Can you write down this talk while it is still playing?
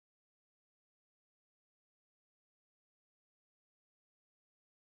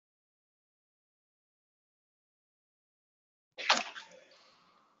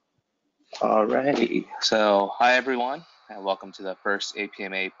Alrighty, so hi everyone, and welcome to the first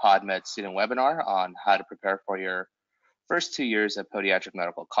APMA PodMed student webinar on how to prepare for your first 2 years at Podiatric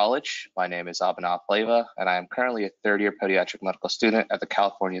Medical College. My name is Abhinav Leva, and I am currently a third-year podiatric medical student at the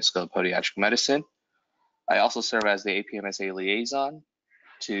California School of Podiatric Medicine. I also serve as the APMSA liaison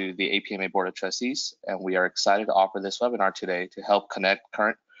to the APMA Board of Trustees, and we are excited to offer this webinar today to help connect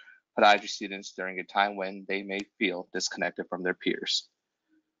current podiatry students during a time when they may feel disconnected from their peers.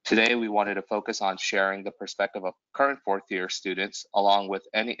 Today, we wanted to focus on sharing the perspective of current fourth-year students, along with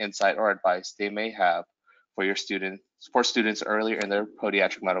any insight or advice they may have for students earlier in their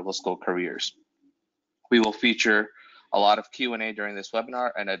podiatric medical school careers. We will feature a lot of Q&A during this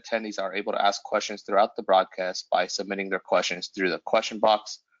webinar, and attendees are able to ask questions throughout the broadcast by submitting their questions through the question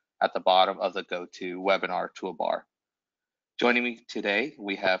box at the bottom of the GoToWebinar toolbar. Joining me today,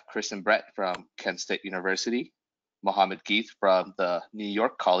 we have Kristen Brett from Kent State University, Mohammed Geeth from the New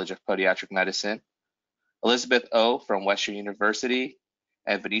York College of Podiatric Medicine, Elizabeth O from Western University,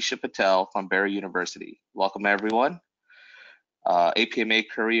 and Venetia Patel from Barry University. Welcome everyone. APMA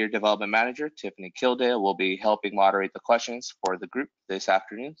Career Development Manager Tiffany Kildale will be helping moderate the questions for the group this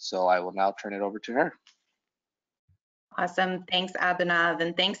afternoon, so I will now turn it over to her. Awesome, thanks Abhinav,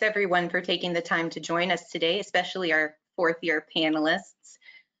 and thanks everyone for taking the time to join us today, especially our fourth-year panelists.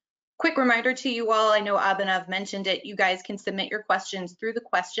 Quick reminder to you all, I know Abhinav mentioned it, you guys can submit your questions through the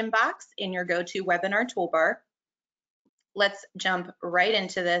question box in your GoToWebinar toolbar. Let's jump right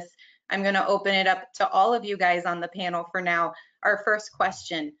into this. I'm going to open it up to all of you guys on the panel for now. Our first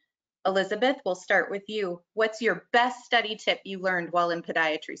question, Elizabeth, we'll start with you. What's your best study tip you learned while in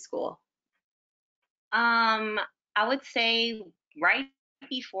podiatry school? I would say right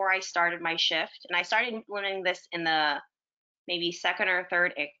before I started my shift, and I started learning this in the maybe second or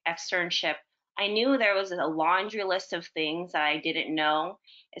third externship, I knew there was a laundry list of things that I didn't know,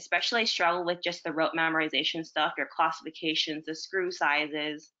 especially I struggled with just the rote memorization stuff, your classifications, the screw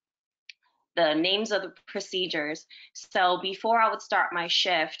sizes, the names of the procedures. So before I would start my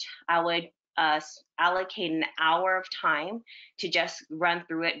shift, I would allocate an hour of time to just run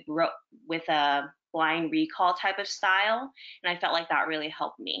through it with a blind recall type of style. And I felt like that really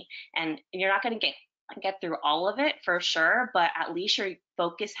helped me. And you're not going to get through all of it for sure, but at least you're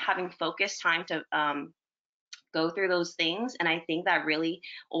having focused time to go through those things. And I think that really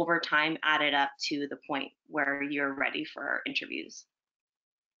over time added up to the point where you're ready for interviews.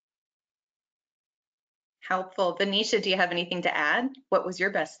 Helpful. Venetia, do you have anything to add? What was your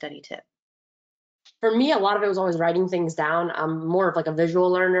best study tip? For me, a lot of it was always writing things down. I'm more of like a visual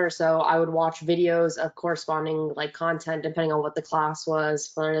learner, so I would watch videos of corresponding like content depending on what the class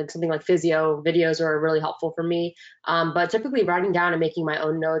was. For like something like physio, videos were really helpful for me. But typically writing down and making my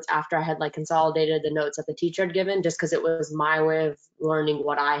own notes after I had like consolidated the notes that the teacher had given, just because it was my way of learning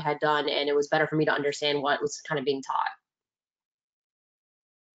what I had done, and it was better for me to understand what was kind of being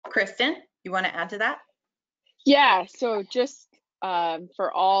taught. Kristen, you want to add to that? Yeah, so just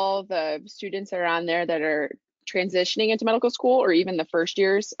for all the students that are on there that are transitioning into medical school, or even the first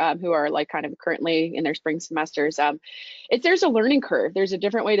years who are like kind of currently in their spring semesters, there's a learning curve. There's a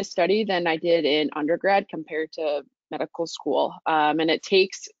different way to study than I did in undergrad compared to medical school, and it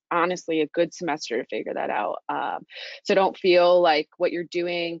takes honestly a good semester to figure that out. So don't feel like what you're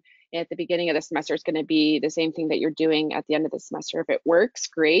doing at the beginning of the semester is going to be the same thing that you're doing at the end of the semester. If it works,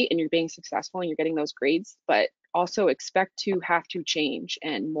 great, and you're being successful and you're getting those grades, but also expect to have to change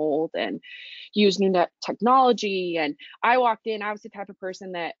and mold and use new technology. And I walked in, I was the type of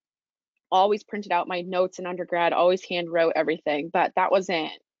person that always printed out my notes in undergrad, always hand wrote everything, but that wasn't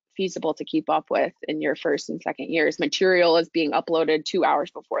feasible to keep up with in your first and second years. Material is being uploaded 2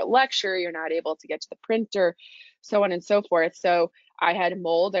 hours before a lecture, you're not able to get to the printer, so on and so forth. So I had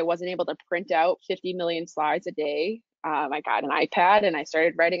mold. I wasn't able to print out 50 million slides a day. I got an iPad and I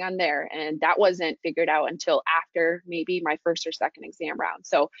started writing on there, and that wasn't figured out until after maybe my first or second exam round.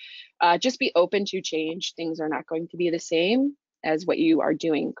 So just be open to change. Things are not going to be the same as what you are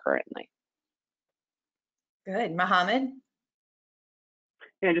doing currently. Good. Mohammed?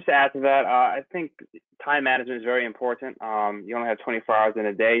 Yeah, just to add to that, I think time management is very important. You only have 24 hours in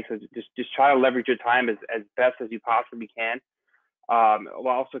a day, so just try to leverage your time as best as you possibly can,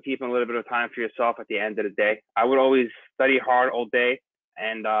 while also keeping a little bit of time for yourself at the end of the day. I would always study hard all day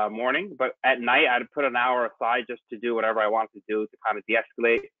and morning, but at night I'd put an hour aside just to do whatever I wanted to do to kind of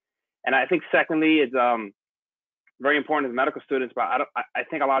de-escalate. And I think secondly, it's very important as medical students, but I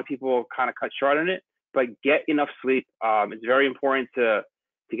think a lot of people kind of cut short on it, but get enough sleep. It's very important to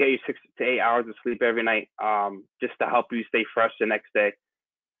get you 6 to 8 hours of sleep every night, just to help you stay fresh the next day.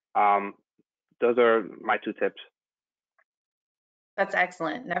 Those are my 2 tips. That's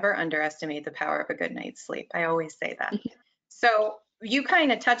excellent. Never underestimate the power of a good night's sleep. I always say that. So you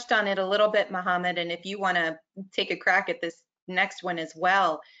kind of touched on it a little bit, Mohammed, and if you want to take a crack at this next one as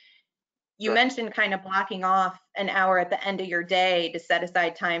well, you Sure. mentioned kind of blocking off an hour at the end of your day to set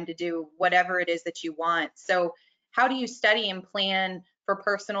aside time to do whatever it is that you want. So how do you study and plan for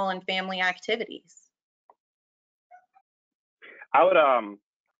personal and family activities?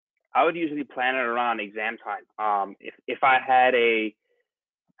 I would usually plan it around exam time. If I had a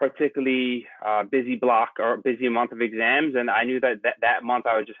particularly busy block or busy month of exams, and I knew that month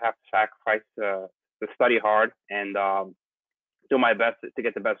I would just have to sacrifice to study hard and do my best to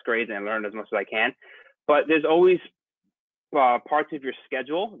get the best grades and learn as much as I can. But there's always parts of your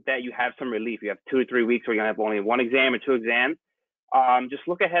schedule that you have some relief. You have 2 or 3 weeks where you're gonna have only 1 exam or 2 exams. Just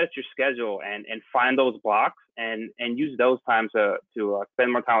look ahead at your schedule and find those blocks and use those times to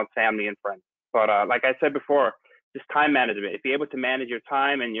spend more time with family and friends. But like I said before, just time management. If you're able to manage your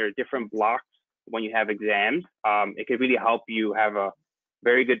time and your different blocks when you have exams, it could really help you have a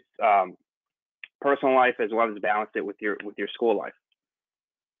very good personal life as well as balance it with your school life.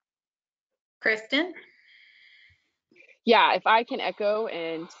 Kristen? Yeah, if I can echo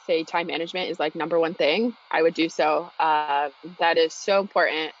and say time management is like number one thing, I would do so. That is so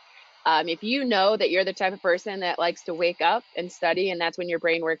important. If you know that you're the type of person that likes to wake up and study, and that's when your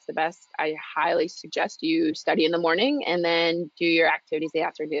brain works the best, I highly suggest you study in the morning and then do your activities the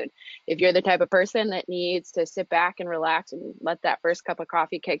afternoon. If you're the type of person that needs to sit back and relax and let that first cup of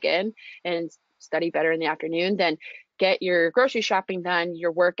coffee kick in and study better in the afternoon, then get your grocery shopping done,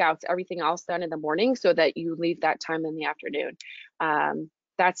 your workouts, everything else done in the morning so that you leave that time in the afternoon.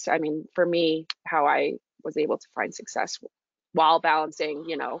 That's, I mean, for me, how I was able to find success while balancing,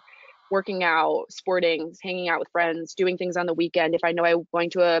 working out, sporting, hanging out with friends, doing things on the weekend. If I know I'm going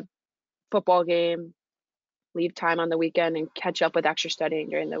to a football game, leave time on the weekend and catch up with extra studying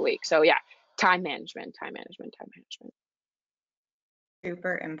during the week. So yeah, time management.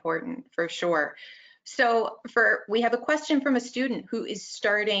 Super important for sure. So we have a question from a student who is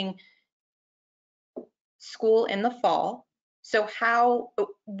starting school in the fall. So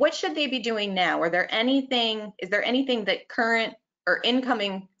what should they be doing now? Is there anything that current or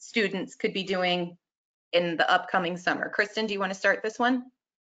incoming students could be doing in the upcoming summer? Kristen, do you want to start this one?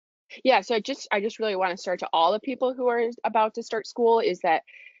 Yeah, so I just really want to start to all the people who are about to start school is that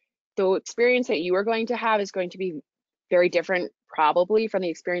the experience that you are going to have is going to be very different probably from the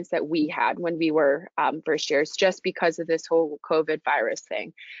experience that we had when we were first years, just because of this whole COVID virus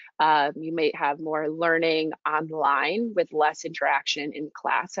thing. You may have more learning online with less interaction in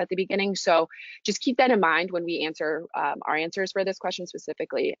class at the beginning. So just keep that in mind when we answer our answers for this question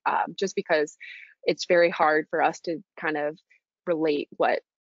specifically, just because it's very hard for us to kind of relate what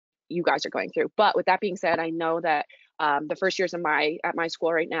you guys are going through. But with that being said, I know that the first years at my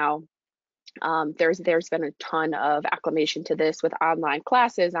school right now, there's been a ton of acclimation to this with online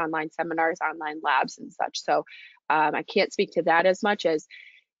classes, online seminars, online labs and such. So I can't speak to that as much as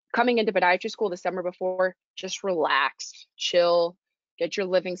coming into podiatry school the summer before. Just relax, chill, get your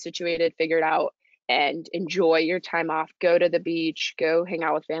living situated, figured out, and enjoy your time off. Go to the beach, go hang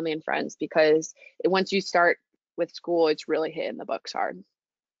out with family and friends, because once you start with school, it's really hitting the books hard.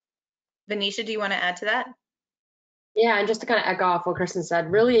 Venetia, do you want to add to that? Yeah, and just to kind of echo off what Kristen said,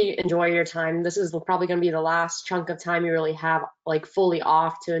 really enjoy your time. This is probably going to be the last chunk of time you really have like fully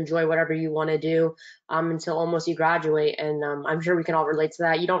off to enjoy whatever you want to do until almost you graduate. And I'm sure we can all relate to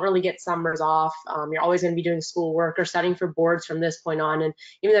that. You don't really get summers off. You're always going to be doing schoolwork or studying for boards from this point on. And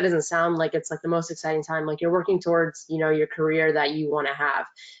even though it doesn't sound like it's like the most exciting time, like you're working towards, your career that you want to have.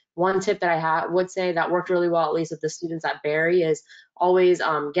 One tip that I would say that worked really well, at least with the students at Barry, is always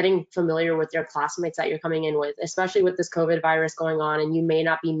getting familiar with your classmates that you're coming in with, especially with this COVID virus going on, and you may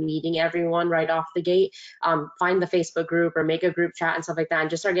not be meeting everyone right off the gate. Find the Facebook group or make a group chat and stuff like that, and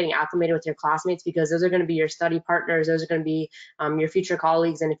just start getting acclimated with your classmates, because those are going to be your study partners, those are going to be your future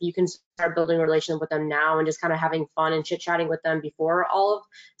colleagues. And if you can start building a relationship with them now and just kind of having fun and chit-chatting with them before all of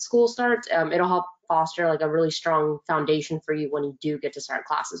school starts, it'll help foster like a really strong foundation for you when you do get to start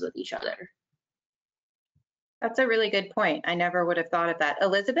classes with each other. That's a really good point. I never would have thought of that.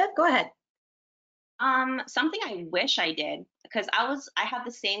 Elizabeth, go ahead. Something I wish I did, because I had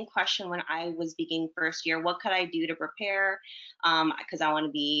the same question when I was beginning first year. What could I do to prepare? Because I want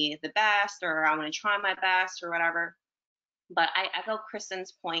to be the best, or I want to try my best, or whatever. But I echo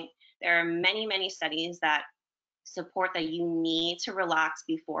Kristen's point. There are many, many studies that support that you need to relax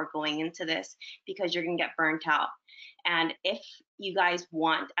before going into this, because you're going to get burnt out. And if you guys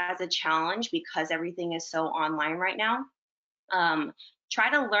want as a challenge, because everything is so online right now, try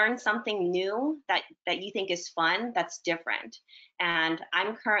to learn something new that you think is fun, that's different. And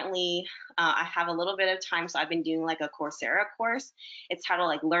I'm currently, I have a little bit of time, so I've been doing like a Coursera course. It's how to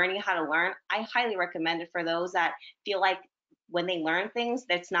like learning how to learn. I highly recommend it for those that feel like when they learn things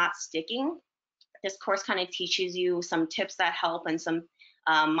that's not sticking. This course kind of teaches you some tips that help and some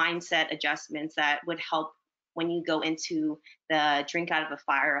mindset adjustments that would help when you go into the drink out of a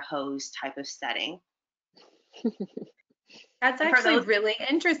fire hose type of setting. That's actually really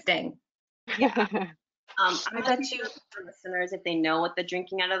interesting. Yeah. I bet you for listeners, if they know what the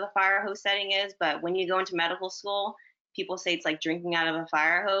drinking out of the fire hose setting is, but when you go into medical school, people say it's like drinking out of a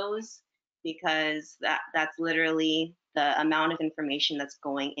fire hose because that's literally the amount of information that's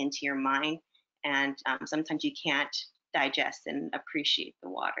going into your mind. And sometimes you can't digest and appreciate the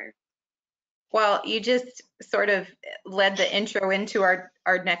water. Well, you just sort of led the intro into our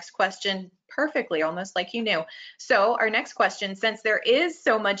next question perfectly, almost like you knew. So our next question, since there is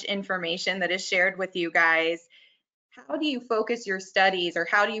so much information that is shared with you guys, how do you focus your studies, or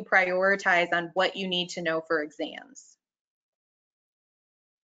how do you prioritize on what you need to know for exams?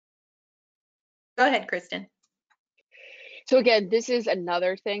 Go ahead, Kristen. So again, this is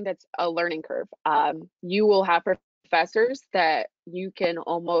another thing that's a learning curve. You will have professors that you can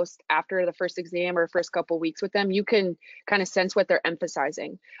almost, after the first exam or first couple weeks with them, you can kind of sense what they're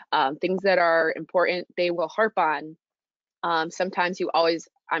emphasizing. Things that are important, they will harp on. Sometimes you always,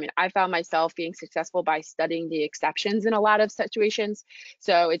 I found myself being successful by studying the exceptions in a lot of situations.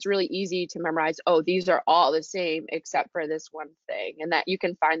 So it's really easy to memorize, oh, these are all the same except for this one thing. And that you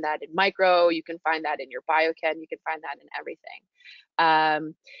can find that in micro, you can find that in your biochem, you can find that in everything.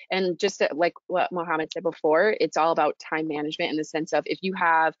 And just like what Mohammed said before, it's all about time management in the sense of if you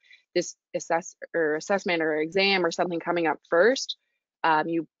have this assessment or exam or something coming up first,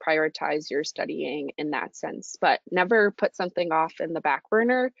 you prioritize your studying in that sense, but never put something off in the back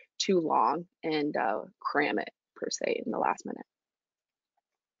burner too long and cram it per se in the last minute.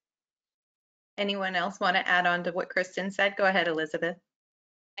 Anyone else want to add on to what Kristen said? Go ahead, Elizabeth.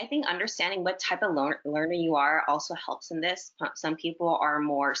 I think understanding what type of learner you are also helps in this. Some people are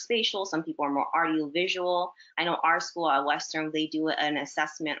more spatial, some people are more audio visual. I know our school at Western, they do an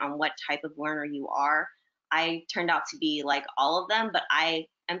assessment on what type of learner you are. I turned out to be like all of them, but I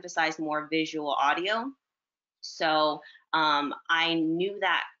emphasized more visual audio. So I knew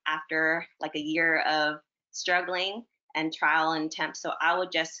that after like a year of struggling and trial and temp, so I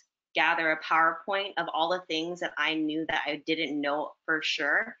would just gather a PowerPoint of all the things that I knew that I didn't know for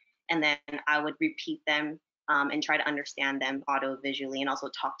sure, and then I would repeat them and try to understand them audio-visually and also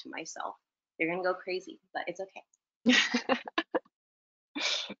talk to myself. You're gonna go crazy, but it's okay.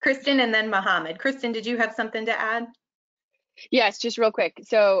 Kristen and then Mohammed. Kristen, did you have something to add? Yes, just real quick.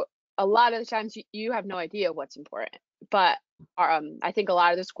 So a lot of the times you have no idea what's important, but I think a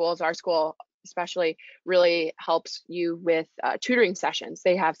lot of the schools, our school especially, really helps you with tutoring sessions.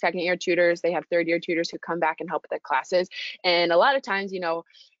 They have second-year tutors, they have third-year tutors who come back and help with the classes. And a lot of times,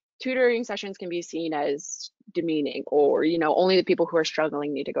 tutoring sessions can be seen as demeaning, or only the people who are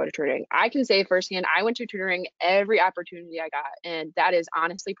struggling need to go to tutoring. I can say firsthand, I went to tutoring every opportunity I got, and that is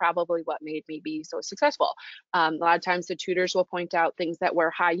honestly probably what made me be so successful. A lot of times the tutors will point out things that were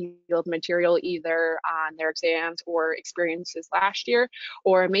high yield material either on their exams or experiences last year,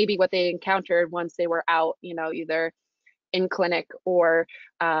 or maybe what they encountered once they were out, either in clinic, or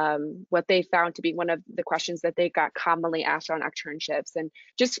what they found to be one of the questions that they got commonly asked on externships. And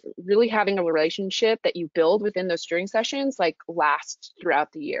just really having a relationship that you build within those tutoring sessions lasts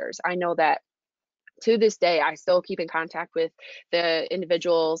throughout the years. I know that to this day, I still keep in contact with the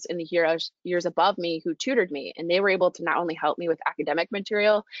individuals in the years above me who tutored me, and they were able to not only help me with academic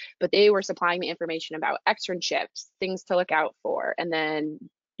material, but they were supplying me information about externships, things to look out for, and then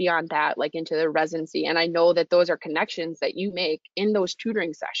beyond that, into the residency. And I know that those are connections that you make in those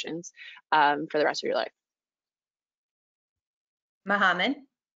tutoring sessions for the rest of your life. Mohammed?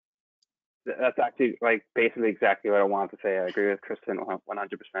 That's actually basically exactly what I wanted to say. I agree with Kristen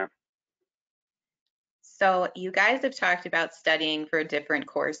 100%. So you guys have talked about studying for different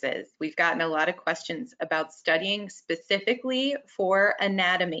courses. We've gotten a lot of questions about studying specifically for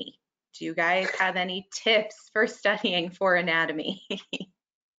anatomy. Do you guys have any tips for studying for anatomy?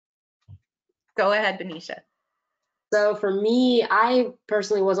 Go ahead, Benicia. So for me, I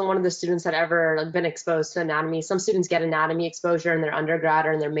personally wasn't one of the students that ever been exposed to anatomy. Some students get anatomy exposure in their undergrad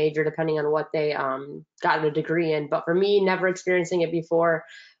or in their major, depending on what they got a degree in. But for me, never experiencing it before,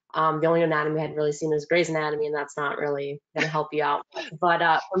 The only anatomy I had really seen was Grey's Anatomy, and that's not really going to help you out.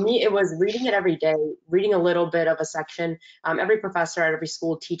 But for me, it was reading it every day, reading a little bit of a section. Every professor at every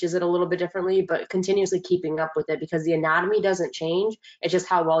school teaches it a little bit differently, but continuously keeping up with it, because the anatomy doesn't change. It's just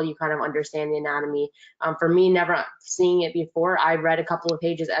how well you kind of understand the anatomy. For me, never seeing it before, I read a couple of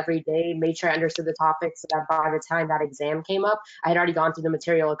pages every day, made sure I understood the topic, so that by the time that exam came up, I had already gone through the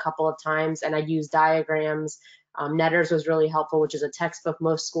material a couple of times, and I used diagrams. Netters was really helpful, which is a textbook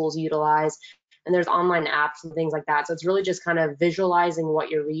most schools utilize. And there's online apps and things like that. So it's really just kind of visualizing what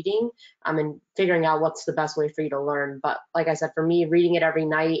you're reading and figuring out what's the best way for you to learn. But like I said, for me, reading it every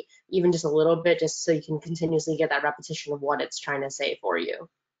night, even just a little bit, just so you can continuously get that repetition of what it's trying to say for you.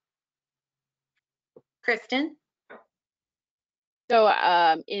 Kristen? So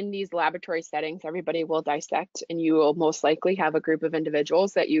in these laboratory settings, everybody will dissect, and you will most likely have a group of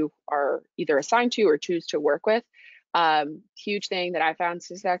individuals that you are either assigned to or choose to work with. Huge thing that I found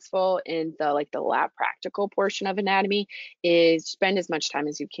successful in the lab practical portion of anatomy is spend as much time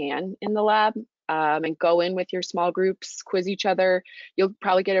as you can in the lab, and go in with your small groups, quiz each other. You'll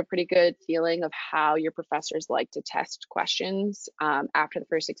probably get a pretty good feeling of how your professors like to test questions after the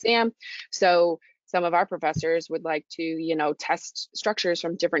first exam. So some of our professors would like to, test structures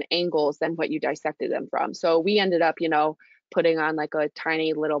from different angles than what you dissected them from. So we ended up, putting on like a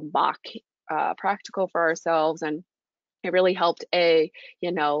tiny little mock practical for ourselves, and it really helped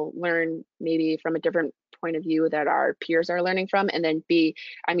learn maybe from a different point of view that our peers are learning from, and then B,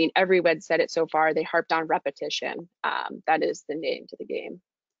 I mean, everyone said it so far, they harped on repetition. That is the name to the game,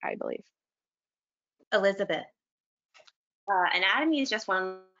 I believe. Elizabeth? Anatomy is just one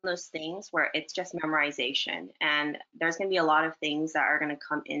of those things where it's just memorization, and there's going to be a lot of things that are going to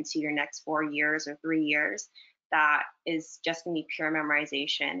come into your next 4 years or 3 years that is just going to be pure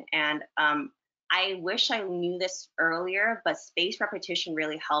memorization. And I wish I knew this earlier, but spaced repetition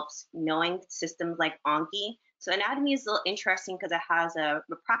really helps, knowing systems like Anki. So anatomy is a little interesting because it has a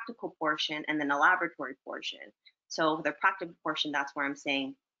practical portion and then a laboratory portion. So the practical portion, that's where I'm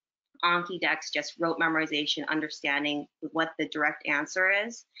saying Anki Dex, just rote memorization, understanding what the direct answer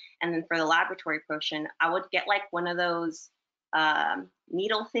is. And then for the laboratory portion, I would get like one of those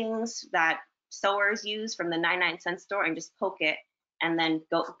needle things that sewers use from the 99-cent store and just poke it, and then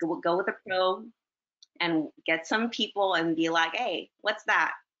go with a probe and get some people and be like, hey, what's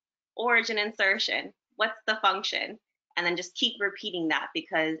that? Origin insertion, what's the function? And then just keep repeating that,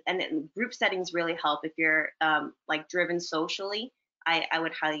 because, and group settings really help if you're like driven socially. I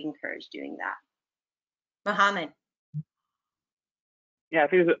would highly encourage doing that. Mohammed? Yeah, I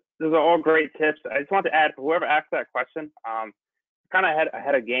think those are all great tips. I just want to add, for whoever asked that question, kind of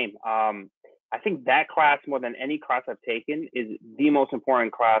ahead of game. I think that class, more than any class I've taken, is the most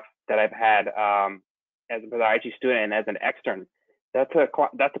important class that I've had as a podiatry student and as an extern. That's a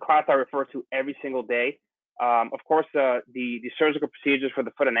class I refer to every single day. Of course, the surgical procedures for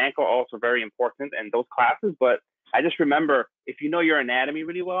the foot and ankle are also very important in those classes, but I just remember, if you know your anatomy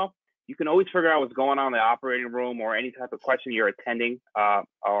really well, you can always figure out what's going on in the operating room or any type of question you're attending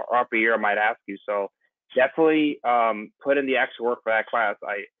or operator might ask you. So definitely put in the extra work for that class.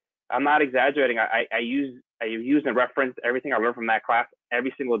 I'm not exaggerating. I use and reference everything I learned from that class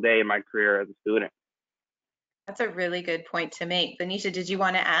every single day in my career as a student. That's a really good point to make. Venetia, did you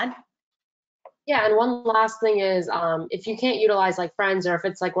want to add? Yeah, and one last thing is, if you can't utilize like friends, or if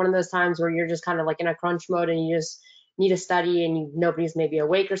it's like one of those times where you're just kind of like in a crunch mode and you just need to study and nobody's maybe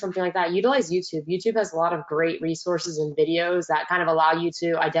awake or something like that, utilize YouTube. YouTube has a lot of great resources and videos that kind of allow you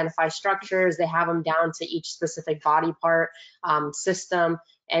to identify structures. They have them down to each specific body part, system.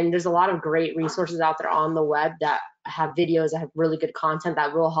 And there's a lot of great resources out there on the web that have videos that have really good content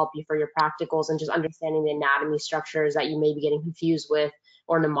that will help you for your practicals and just understanding the anatomy structures that you may be getting confused with,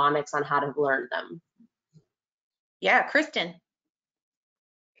 or mnemonics on how to learn them. Yeah, Kristen.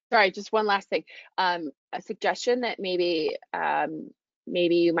 Sorry, just one last thing. A suggestion that maybe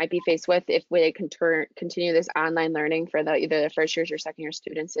you might be faced with if we continue this online learning for either the first years or second year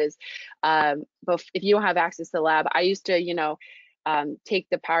students is, but if you don't have access to the lab, I used to, take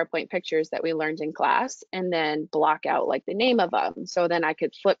the PowerPoint pictures that we learned in class and then block out like the name of them. So then I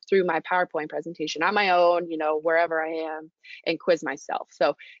could flip through my PowerPoint presentation on my own, wherever I am, and quiz myself.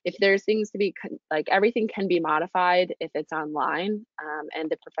 So if there's things to be, like, everything can be modified if it's online, and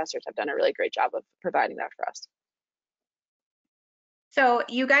the professors have done a really great job of providing that for us. So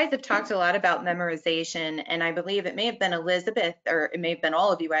you guys have talked a lot about memorization, and I believe it may have been Elizabeth, or it may have been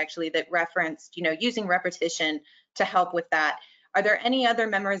all of you actually, that referenced, using repetition to help with that. Are there any other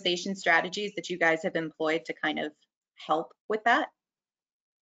memorization strategies that you guys have employed to kind of help with that?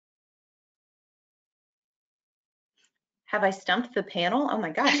 Have I stumped the panel? Oh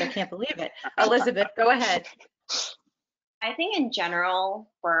my gosh, I can't believe it. Elizabeth, go ahead. I think in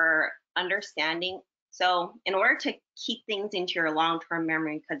general for understanding, so in order to keep things into your long-term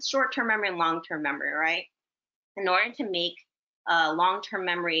memory, because short-term memory and long-term memory, right? In order to make long-term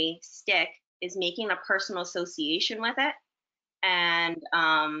memory stick is making a personal association with it. And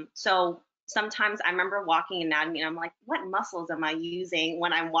so sometimes I remember walking anatomy and I'm like, what muscles am I using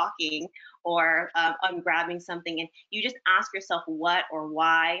when I'm walking or I'm grabbing something? And you just ask yourself what or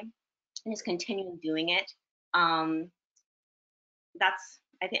why and just continue doing it. I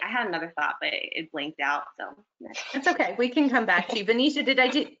think I had another thought, but it blanked out. So that's okay. We can come back to you. Venetia, did I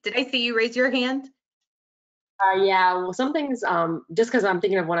see you raise your hand? Yeah, well, some things, just because I'm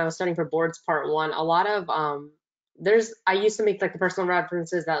thinking of when I was studying for boards part 1, a lot of, I used to make like the personal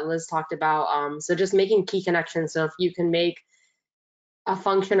references that Liz talked about. So just making key connections. So if you can make a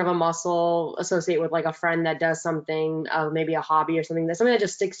function of a muscle associate with like a friend that does something, maybe a hobby or something that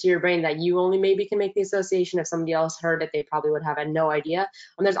just sticks to your brain that you only maybe can make the association. If somebody else heard it, they probably would have had no idea.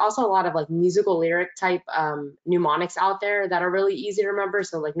 And there's also a lot of like musical lyric type mnemonics out there that are really easy to remember.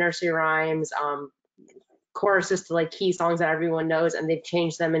 So like nursery rhymes, choruses to like key songs that everyone knows, and they've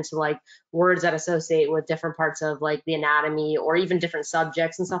changed them into like words that associate with different parts of like the anatomy or even different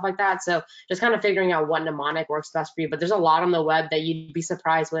subjects and stuff like that. So just kind of figuring out what mnemonic works best for you. But there's a lot on the web that you'd be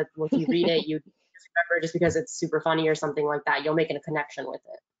surprised with. If you read it, you remember just because it's super funny or something like that. You'll make a connection with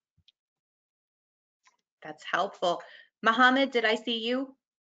it. That's helpful. Mohammed, did I see you?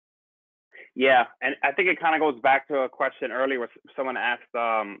 Yeah, and I think it kind of goes back to a question earlier where someone asked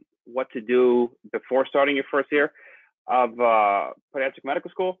what to do before starting your first year of podiatric medical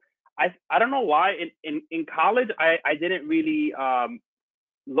school. I don't know why in college I didn't really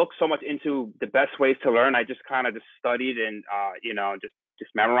look so much into the best ways to learn. I just kind of just studied and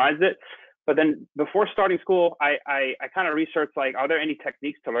just memorized it. But then before starting school, I kind of researched like, are there any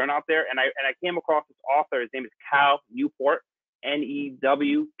techniques to learn out there? And I came across this author. His name is Cal Newport,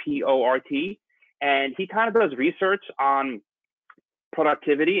 Newport, and he kind of does research on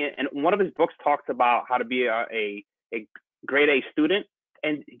productivity. And one of his books talks about how to be a grade A student,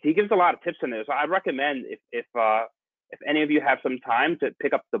 and he gives a lot of tips in there. So I recommend if any of you have some time to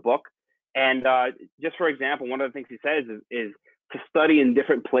pick up the book. And just for example, one of the things he says is to study in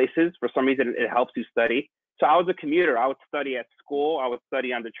different places. For some reason, it helps you study. So I was a commuter. I would study at school, I would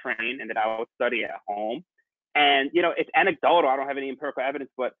study on the train, and then I would study at home. And it's anecdotal. I don't have any empirical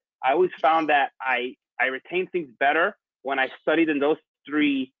evidence, but I always found that I retain things better when I studied in those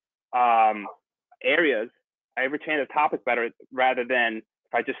 3 areas. I retain the topic better rather than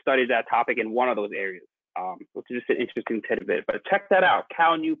if I just studied that topic in one of those areas, which is just an interesting tidbit. But check that out,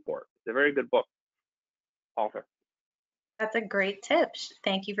 Cal Newport. It's a very good book, author. That's a great tip.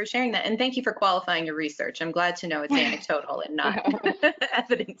 Thank you for sharing that. And thank you for qualifying your research. I'm glad to know it's anecdotal and not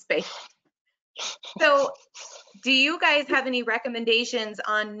evidence-based. So do you guys have any recommendations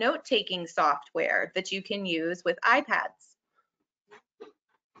on note-taking software that you can use with iPads?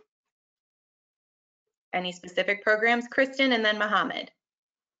 Any specific programs? Kristen and then Mohammed.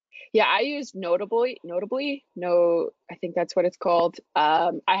 Yeah, I used Notably, I think that's what it's called.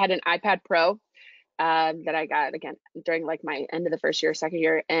 I had an iPad Pro that I got again during like my end of the first year, second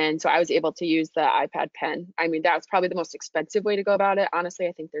year. And so I was able to use the iPad pen. I mean, that was probably the most expensive way to go about it. Honestly,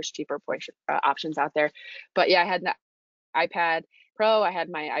 I think there's cheaper options out there. But yeah, I had the iPad Pro, I had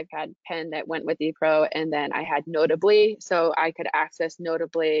my iPad pen that went with the Pro, and then I had Notably. So I could access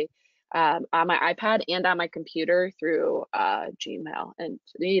Notably on my iPad and on my computer through Gmail. And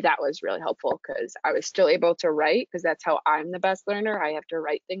to me, that was really helpful because I was still able to write, because that's how I'm the best learner. I have to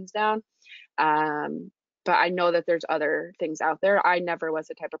write things down. But I know that there's other things out there. I never was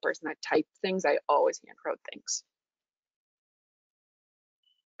the type of person that typed things. I always hand wrote things.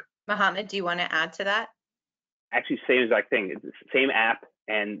 Mohammed, do you want to add to that? Actually, same exact thing. It's the same app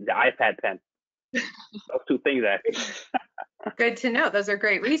and the iPad pen. Those 2 things, actually. Good to know. Those are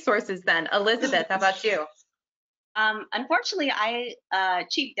great resources then. Elizabeth, how about you? Unfortunately, I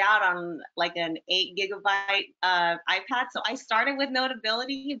cheaped out on like an 8 gigabyte iPad. So I started with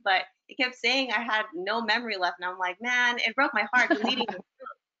Notability, but it kept saying I had no memory left. And I'm like, man, it broke my heart deleting it.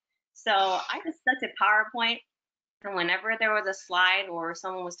 So I just stuck to PowerPoint. And whenever there was a slide or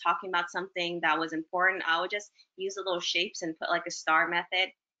someone was talking about something that was important, I would just use the little shapes and put like a star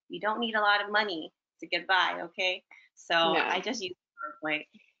method. You don't need a lot of money to get by, okay? So yeah. I just use PowerPoint.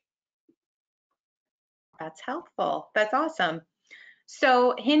 That's helpful. That's awesome.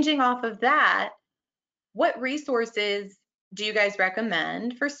 So hinging off of that, what resources do you guys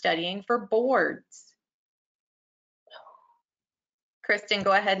recommend for studying for boards? Kristen,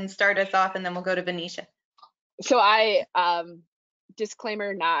 go ahead and start us off, and then we'll go to Venetia. So I,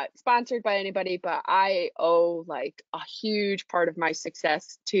 disclaimer, not sponsored by anybody, but I owe like a huge part of my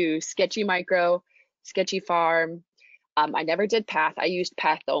success to Sketchy Micro, Sketchy Farm. I never did Path. I used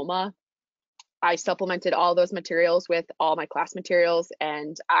PathOma. I supplemented all those materials with all my class materials,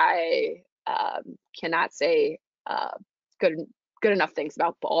 and I cannot say good enough things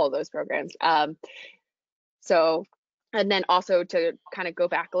about all of those programs. So, and then also to kind of go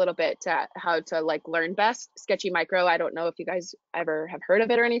back a little bit to how to like learn best, Sketchy Micro, I don't know if you guys ever have heard of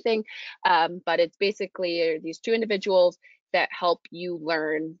it or anything, but it's basically these two individuals that help you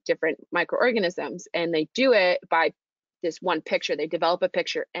learn different microorganisms, and they do it by this one picture. They develop a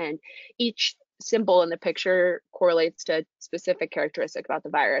picture, and each symbol in the picture correlates to specific characteristic about the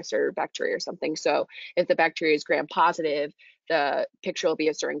virus or bacteria or something. So if the bacteria is gram positive, the picture will be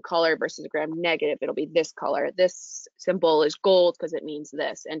a certain color, versus gram negative, it'll be this color. This symbol is gold because it means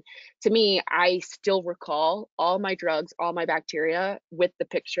this. And to me, I still recall all my drugs, all my bacteria with the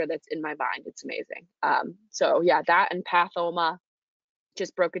picture that's in my mind. It's amazing. So yeah, that and PathOma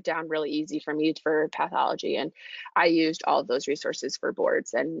just broke it down really easy for me for pathology. And I used all of those resources for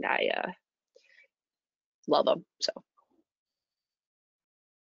boards, and I love them. So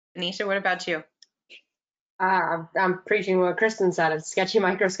Anisha, what about you? I'm preaching what Kristen said. It's Sketchy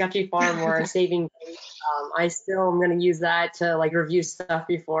Micro, Sketchy Farm, or saving. I still am going to use that to like review stuff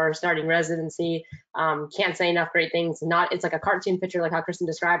before starting residency. Can't say enough great things. It's like a cartoon picture, like how Kristen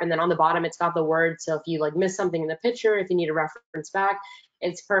described, and then on the bottom it's got the word. So if you like miss something in the picture, if you need a reference back,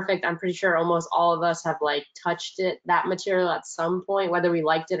 it's perfect. I'm pretty sure almost all of us have like touched that material at some point, whether we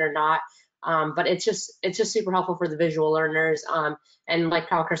liked it or not. But it's just super helpful for the visual learners. And like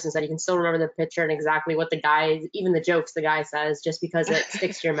how Kristen said, you can still remember the picture and exactly what the guy, even the jokes the guy says, just because it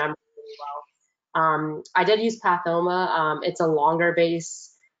sticks to your memory really well. I did use PathOma. It's a longer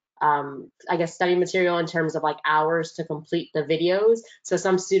base, I guess, study material in terms of like hours to complete the videos. So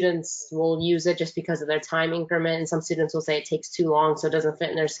some students will use it just because of their time increment, and some students will say it takes too long, so it doesn't fit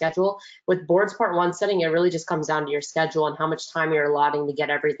in their schedule. With boards part one setting, it really just comes down to your schedule and how much time you're allotting to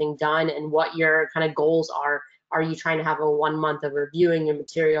get everything done and what your kind of goals are. Are you trying to have a 1 month of reviewing your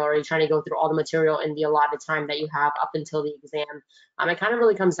material, or are you trying to go through all the material in the allotted time that you have up until the exam? It kind of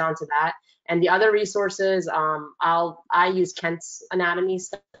really comes down to that. And the other resources, I use Kent's anatomy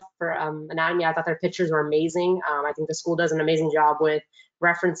stuff for anatomy. I thought their pictures were amazing. I think the school does an amazing job with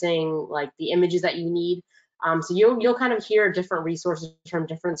referencing like the images that you need. So you'll kind of hear different resources from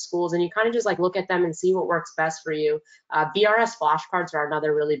different schools, and you kind of just like look at them and see what works best for you. BRS flashcards are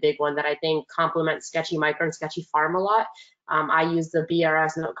another really big one that I think complements Sketchy Micro and Sketchy Farm a lot. I use the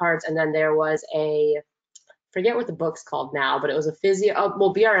BRS note cards, and then there was forget what the book's called now, but it was a physio.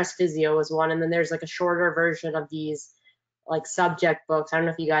 Well, BRS physio was one, and then there's like a shorter version of these like subject books. I don't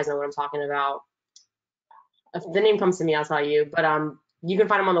know if you guys know what I'm talking about. If the name comes to me, I'll tell you. But you can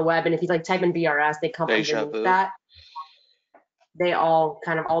find them on the web, and if you like type in BRS, they come underneath that. They all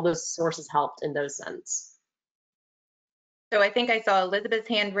those sources helped in those sense. So I think I saw Elizabeth's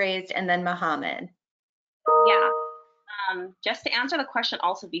hand raised, and then Mohammed. Yeah. Just to answer the question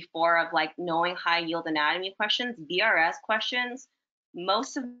also before of like knowing high yield anatomy questions, BRS questions,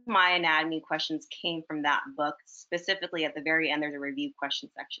 most of my anatomy questions came from that book. Specifically at the very end, there's a review question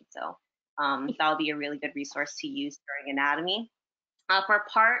section. So that'll be a really good resource to use during anatomy. For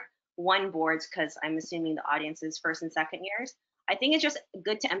part one boards, because I'm assuming the audience is first and second years, I think it's just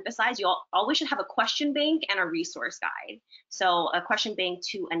good to emphasize you always should have a question bank and a resource guide. So a question bank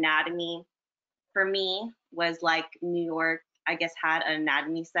to anatomy for me was like New York, I guess, had an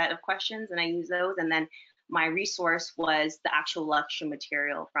anatomy set of questions, and I used those. And then my resource was the actual lecture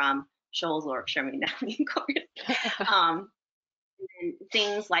material from Scholl's or Sherman Anatomy course. And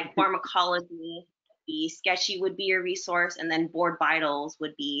things like pharmacology, the Sketchy would be a resource, and then board vitals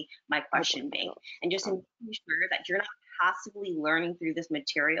would be my question bank. And just making sure that you're not passively learning through this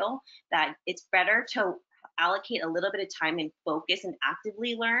material, that it's better to allocate a little bit of time and focus and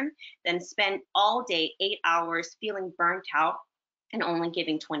actively learn than spend all day 8 hours feeling burnt out and only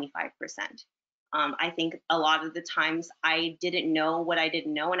giving 25%. I think a lot of the times I didn't know what I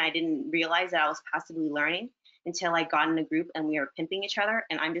didn't know, and I didn't realize that I was passively learning until I got in a group and we were pimping each other.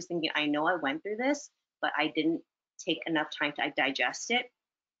 And I'm just thinking, I know I went through this, but I didn't take enough time to digest it.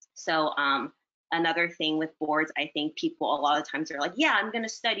 So another thing with boards, I think people a lot of times are like, yeah, I'm going to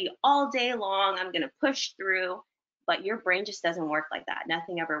study all day long, I'm going to push through, but your brain just doesn't work like that.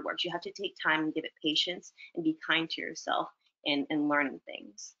 Nothing ever works. You have to take time and give it patience and be kind to yourself in learning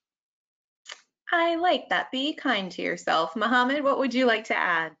things. I like that. Be kind to yourself. Mohammed, what would you like to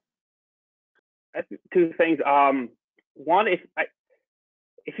add? Two things. One, if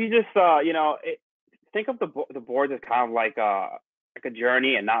you just think of the boards as kind of like a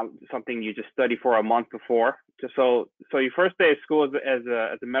journey and not something you just study for a month before. Just so your first day of school as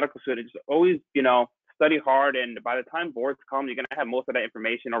a medical student, just always, you know, study hard, and by the time boards come, you're gonna have most of that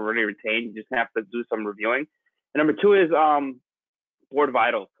information already retained. You just have to do some reviewing. And number two is board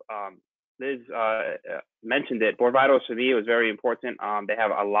vitals. Liz mentioned it. Board vitals for me was very important. They have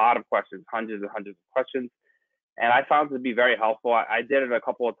a lot of questions, hundreds and hundreds of questions, and I found it to be very helpful. I did it a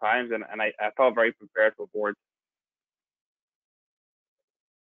couple of times, and I felt very prepared for boards.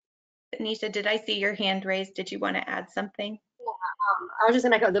 Nisha, did I see your hand raised? Did you want to add something? I was just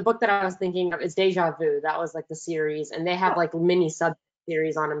gonna go. The book that I was thinking of is Deja Vu. That was like the series, and they have like mini sub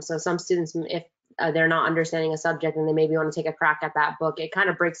series on them. So some students, if they're not understanding a subject and they maybe want to take a crack at that book, it kind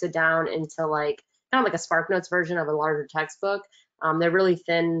of breaks it down into like kind of like a SparkNotes version of a larger textbook. They're really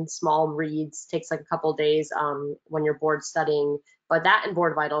thin, small reads. Takes like a couple days when you're board studying. But that and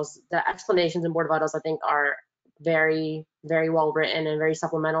Board Vitals, the explanations in Board Vitals, I think are very, very well written and very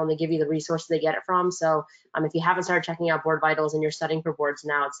supplemental, and they give you the resources they get it from. So if you haven't started checking out Board Vitals and you're studying for boards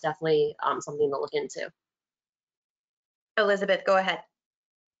now, it's definitely something to look into. Elizabeth, go ahead.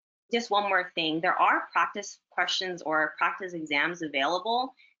 Just one more thing. There are practice questions or practice exams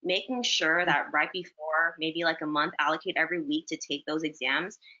available. Making sure that right before, maybe like a month, allocate every week to take those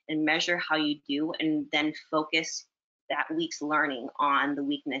exams and measure how you do, and then focus that week's learning on the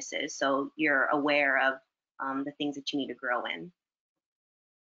weaknesses so you're aware of the things that you need to grow in.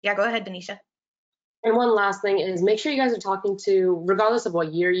 Yeah, go ahead, Denisha. And one last thing is make sure you guys are talking to, regardless of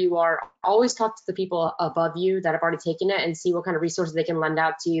what year you are, always talk to the people above you that have already taken it and see what kind of resources they can lend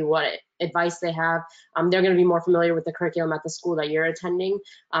out to you, what advice they have. They're going to be more familiar with the curriculum at the school that you're attending,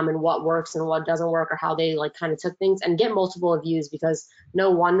 and what works and what doesn't work, or how they like kind of took things, and get multiple views, because no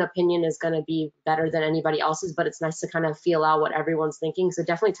one opinion is going to be better than anybody else's, but it's nice to kind of feel out what everyone's thinking. So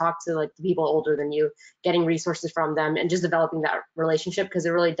definitely talk to like the people older than you, getting resources from them, and just developing that relationship, because it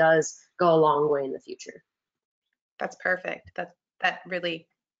really does go a long way in the future. That's perfect. That really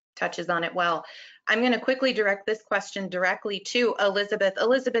touches on it well. I'm going to quickly direct this question directly to Elizabeth.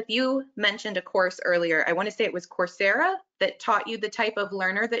 Elizabeth, you mentioned a course earlier. I want to say it was Coursera that taught you the type of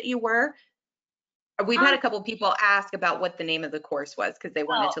learner that you were. We've had a couple people ask about what the name of the course was because they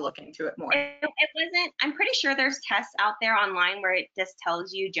wanted to look into it more. It wasn't, I'm pretty sure there's tests out there online where it just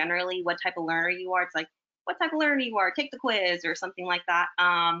tells you generally what type of learner you are. It's like, what type of learner you are, take the quiz or something like that.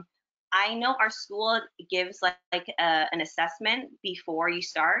 I know our school gives like an assessment before you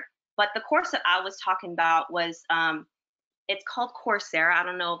start, but the course that I was talking about was, it's called Coursera. I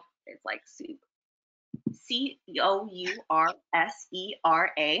don't know if it's like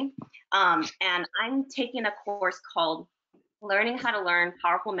Coursera. And I'm taking a course called Learning How to Learn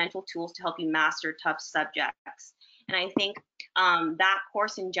Powerful Mental Tools to Help You Master Tough Subjects. And I think that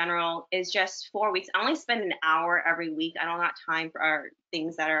course in general is just 4 weeks. I only spend an hour every week. I don't have time for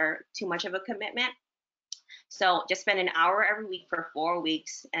things that are too much of a commitment. So just spend an hour every week for 4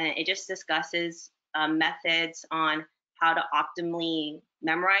 weeks. And it just discusses methods on how to optimally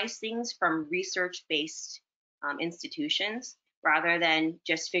memorize things from research-based institutions, rather than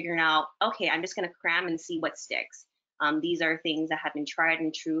just figuring out, okay, I'm just going to cram and see what sticks. These are things that have been tried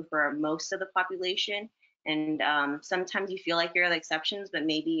and true for most of the population. And sometimes you feel like you're the exceptions, but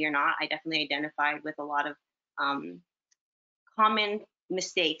maybe you're not. I definitely identified with a lot of common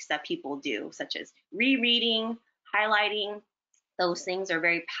mistakes that people do, such as rereading, highlighting. Those things are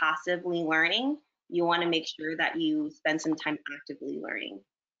very passively learning. You want to make sure that you spend some time actively learning.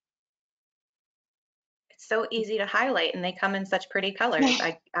 It's so easy to highlight and they come in such pretty colors.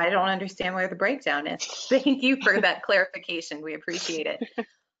 I don't understand where the breakdown is. Thank you for that clarification. We appreciate it.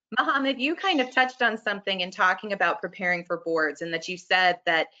 Mohammed, you kind of touched on something in talking about preparing for boards, and that you said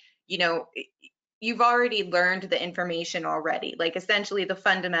that, you know, you've already learned the information already, like essentially the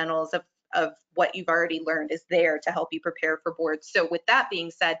fundamentals of what you've already learned is there to help you prepare for boards. So with that being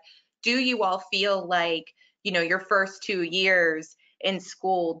said, do you all feel like, you know, your first 2 years in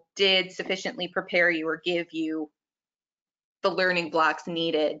school did sufficiently prepare you or give you the learning blocks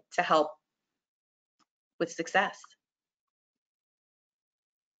needed to help with success?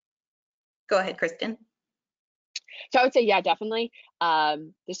 Go ahead, Kristen. So I would say, yeah, definitely.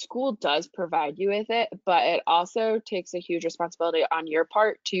 The school does provide you with it, but it also takes a huge responsibility on your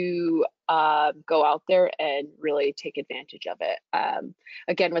part to go out there and really take advantage of it.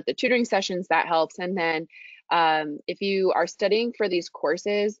 Again, with the tutoring sessions, that helps. And then if you are studying for these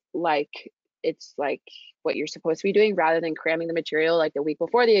courses, like it's like what you're supposed to be doing, rather than cramming the material like the week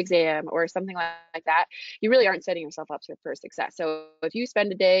before the exam or something like that, you really aren't setting yourself up for success. So if you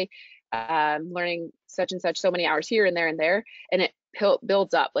spend a day learning such and such, so many hours here and there and there, and it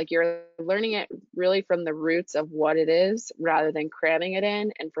builds up. Like you're learning it really from the roots of what it is rather than cramming it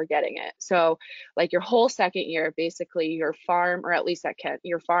in and forgetting it. So like your whole second year, basically your farm, or at least at Kent,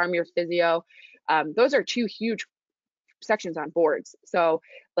 your farm, your physio, those are two huge sections on boards. So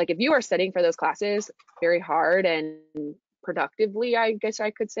like if you are studying for those classes very hard and productively, I guess I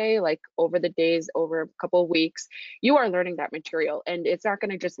could say, like over the days, over a couple of weeks, you are learning that material, and it's not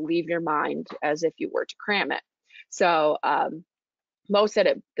going to just leave your mind as if you were to cram it. So Mo said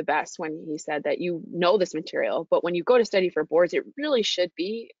it the best when he said that you know this material, but when you go to study for boards, it really should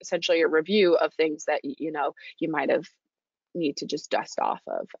be essentially a review of things that you know you might have need to just dust off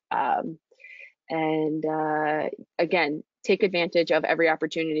of. Again, take advantage of every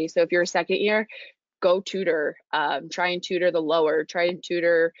opportunity. So if you're a second year, go tutor, try and tutor the lower, try and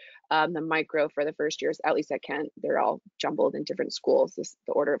tutor the micro for the first years, at least at Kent. They're all jumbled in different schools,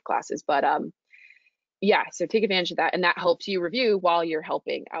 the order of classes. But yeah, so take advantage of that, and that helps you review while you're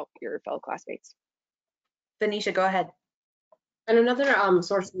helping out your fellow classmates. Venetia, go ahead. And another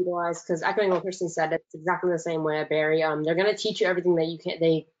source to utilize, because echoing what Kristen said, it's exactly the same way at Barry. They're going to teach you everything that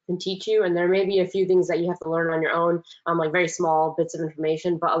they can teach you, and there may be a few things that you have to learn on your own, like very small bits of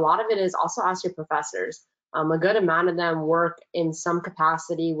information, but a lot of it is also ask your professors. A good amount of them work in some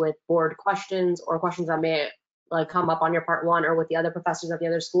capacity with board questions or questions that may like come up on your part one or with the other professors at the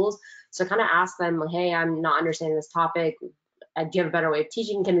other schools. So kind of ask them, like, hey, I'm not understanding this topic. Do you have a better way of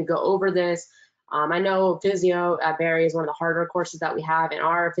teaching? Can we go over this? I know physio at Barry is one of the harder courses that we have, and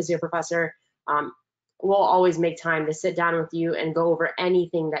our physio professor will always make time to sit down with you and go over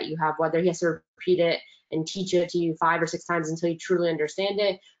anything that you have, whether he has to repeat it and teach it to you 5 or 6 times until you truly understand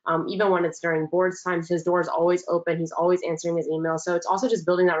it. Even when it's during boards times, his door is always open. He's always answering his emails. So it's also just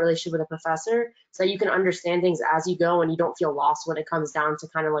building that relationship with a professor so you can understand things as you go and you don't feel lost when it comes down to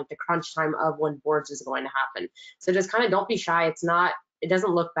kind of like the crunch time of when boards is going to happen. So just kind of don't be shy. It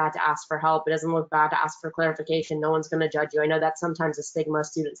doesn't look bad to ask for help. It doesn't look bad to ask for clarification. No one's going to judge you. I know that's sometimes a stigma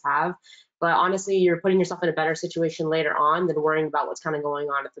students have, but honestly, you're putting yourself in a better situation later on than worrying about what's kind of going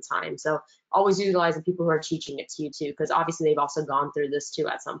on at the time. So always utilize the people who are teaching it to you too, because obviously they've also gone through this too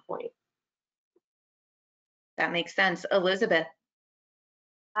at some point. That makes sense. Elizabeth.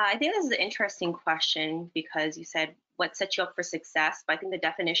 I think this is an interesting question because you said what sets you up for success, but I think the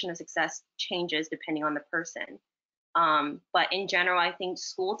definition of success changes depending on the person. But in general, I think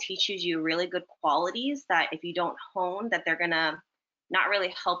school teaches you really good qualities that if you don't hone, that they're gonna not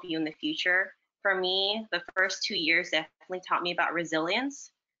really help you in the future. For me, the first 2 years definitely taught me about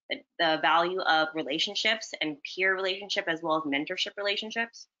resilience, the value of relationships and peer relationship as well as mentorship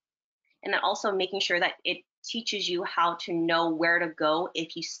relationships. And then also making sure that it teaches you how to know where to go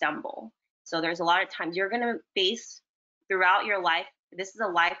if you stumble. So there's a lot of times you're gonna face throughout your life, this is a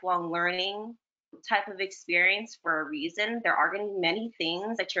lifelong learning type of experience for a reason. There are going to be many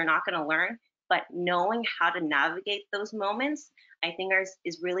things that you're not going to learn, but knowing how to navigate those moments, I think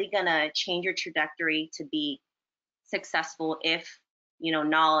is really going to change your trajectory to be successful if, you know,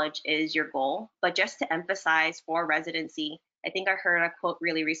 knowledge is your goal. But just to emphasize for residency, I think I heard a quote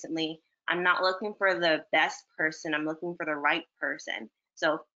really recently, I'm not looking for the best person, I'm looking for the right person.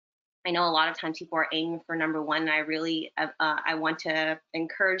 So I know a lot of times people are aiming for number one, and I really, I want to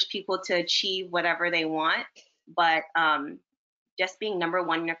encourage people to achieve whatever they want, but just being number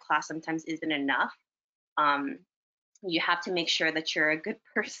one in your class sometimes isn't enough. You have to make sure that you're a good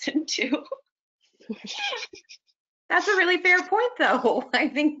person too. That's a really fair point though. I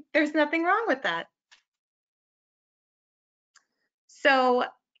think there's nothing wrong with that. So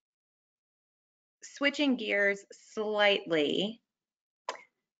switching gears slightly,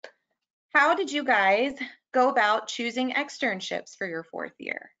 how did you guys go about choosing externships for your 4th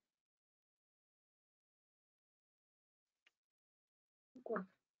year?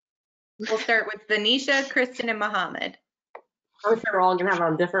 We'll start with Venetia, Kristen, and Mohammed. I'm sure we're all gonna have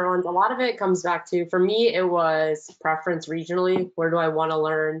our different ones. A lot of it comes back to, for me, it was preference regionally. Where do I want to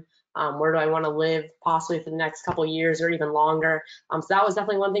learn? Where do I want to live, possibly for the next couple of years or even longer? So that was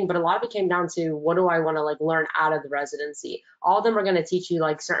definitely one thing, but a lot of it came down to what do I want to like learn out of the residency. All of them are going to teach you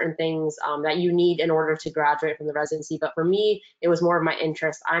like certain things that you need in order to graduate from the residency. But for me, it was more of my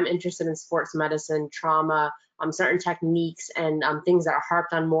interest. I'm interested in sports medicine, trauma, certain techniques and things that are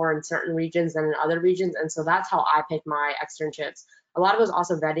harped on more in certain regions than in other regions. And so that's how I picked my externships. A lot of it was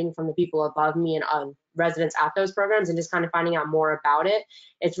also vetting from the people above me and residents at those programs and just kind of finding out more about it.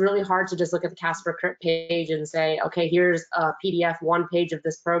 It's really hard to just look at the Casper page and say, okay, here's a PDF 1 page of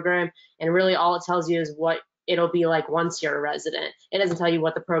this program. And really all it tells you is what it'll be like once you're a resident. It doesn't tell you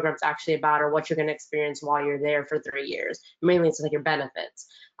what the program's actually about or what you're going to experience while you're there for 3 years. Mainly it's like your benefits.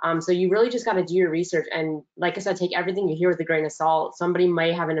 So you really just got to do your research. And like I said, take everything you hear with a grain of salt. Somebody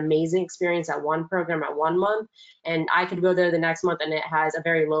may have an amazing experience at one program at 1 month, and I could go there the next month and it has a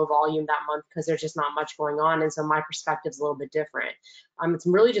very low volume that month because there's just not much going on. And so my perspective is a little bit different. It's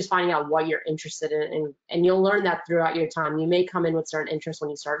really just finding out what you're interested in, and you'll learn that throughout your time. You may come in with certain interests when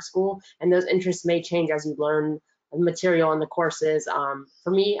you start school, and those interests may change as you learn the material and the courses.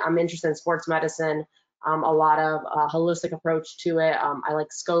 For me, I'm interested in sports medicine, a lot of holistic approach to it. I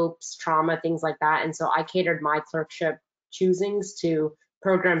like scopes, trauma, things like that. And so I catered my clerkship choosings to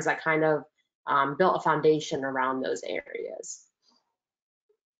programs that kind of built a foundation around those areas.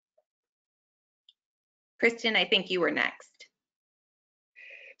 Kristen, I think you were next.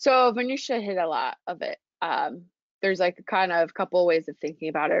 So Venetia hit a lot of it. There's like a kind of couple ways of thinking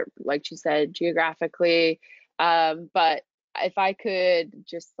about it, like she said, geographically. But if I could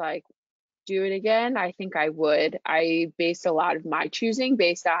just like do it again, I think I would. I based a lot of my choosing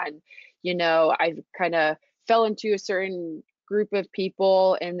based on, I kind of fell into a certain group of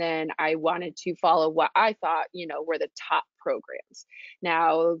people, and then I wanted to follow what I thought, were the top programs.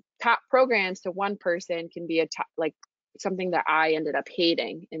 Now, top programs to one person can be a top, like something that I ended up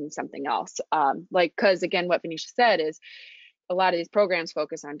hating in something else. Because again, what Venetia said is a lot of these programs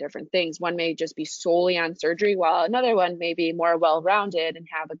focus on different things. One may just be solely on surgery, while another one may be more well-rounded and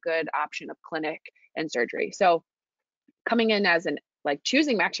have a good option of clinic and surgery. So coming in as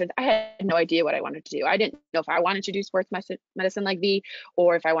choosing my extras, I had no idea what I wanted to do. I didn't know if I wanted to do sports medicine like V,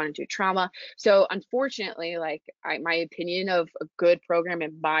 or if I wanted to do trauma. So unfortunately, my opinion of a good program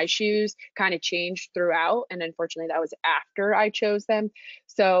in my shoes kind of changed throughout. And unfortunately, that was after I chose them.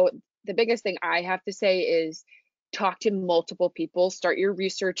 So the biggest thing I have to say is talk to multiple people, start your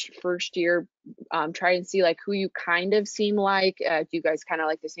research first year, try and see who you kind of seem like. Do you guys kind of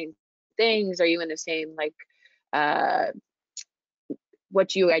like the same things? Are you in the same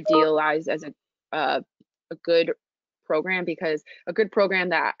what you idealize as a good program? Because a good program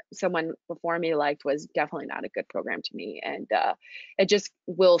that someone before me liked was definitely not a good program to me, and it just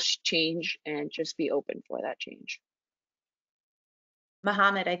will change, and just be open for that change.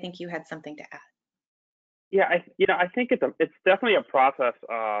 Mohammed, I think you had something to add. Yeah, I think it's definitely a process.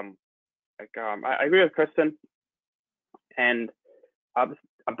 I agree with Kristen, and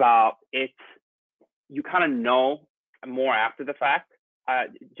about it. You kind of know more after the fact.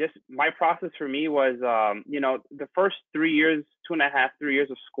 Just my process for me was, the first 3 years, 2.5, 3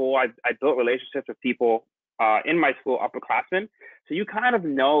 years of school, I built relationships with people in my school, upperclassmen. So you kind of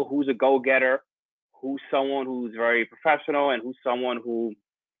know who's a go-getter, who's someone who's very professional, and who's someone who,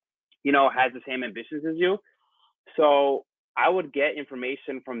 has the same ambitions as you. So I would get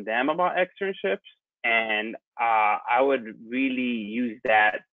information from them about externships, and I would really use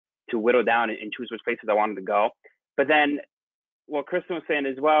that to whittle down and choose which places I wanted to go. But then what Kristen was saying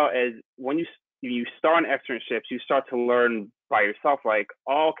as well is when you start on externships, you start to learn by yourself,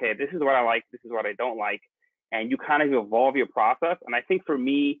 okay, this is what I like, this is what I don't like. And you kind of evolve your process. And I think for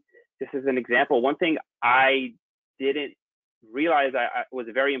me, this is an example. One thing I didn't realize was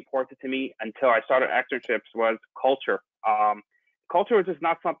very important to me until I started externships was culture. Culture was just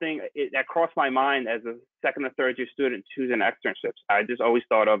not something that crossed my mind as a second or third year student choosing externships. I just always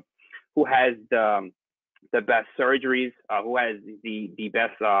thought of who has the best surgeries, who has the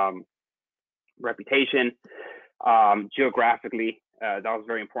best reputation geographically. That was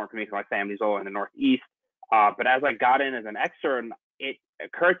very important to me because my family's all in the Northeast. But as I got in as an extern, it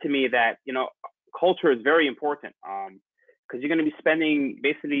occurred to me that culture is very important because you're going to be spending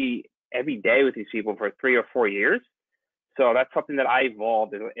basically every day with these people for 3 or 4 years. So that's something that I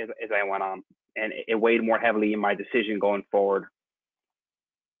evolved as I went on, and it weighed more heavily in my decision going forward.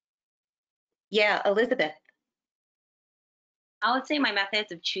 Yeah, Elizabeth. I would say my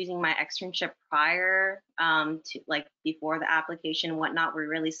methods of choosing my externship prior to before the application and whatnot were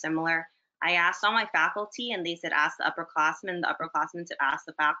really similar. I asked all my faculty, and they said ask the upperclassmen. The upperclassmen said ask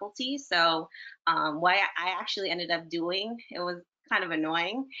the faculty. So what I actually ended up doing, it was kind of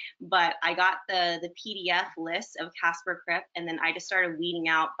annoying, but I got the PDF list of Casper Crip, and then I just started weeding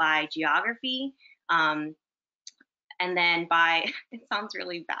out by geography. And then it sounds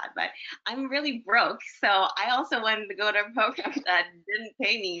really bad, but I'm really broke. So I also wanted to go to a program that didn't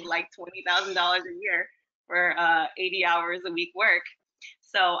pay me like $20,000 a year for 80 hours a week work.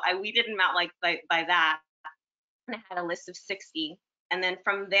 So I weeded them out by that. And I had a list of 60. And then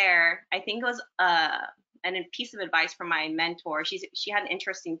from there, I think it was a piece of advice from my mentor. She had an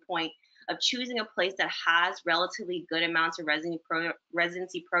interesting point of choosing a place that has relatively good amounts of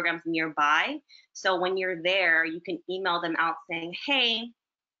residency programs nearby. So when you're there, you can email them out saying, hey,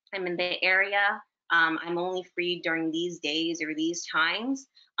 I'm in the area. I'm only free during these days or these times.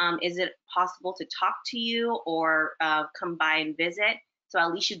 is it possible to talk to you or come by and visit? So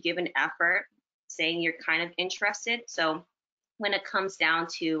at least you give an effort saying you're kind of interested. So when it comes down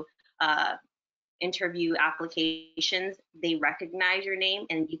to interview applications, they recognize your name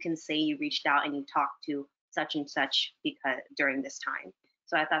and you can say you reached out and you talked to such and such because during this time.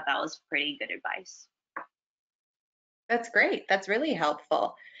 So I thought that was pretty good advice. That's great. That's really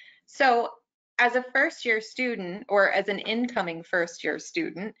helpful. So as a first-year student or as an incoming first-year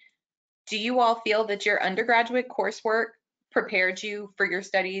student, do you all feel that your undergraduate coursework prepared you for your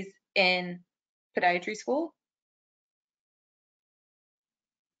studies in podiatry school?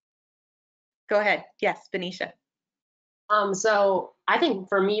 Go ahead. Yes, Benicia. So I think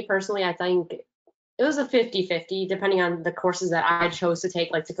for me personally, I think it was a 50-50 depending on the courses that I chose to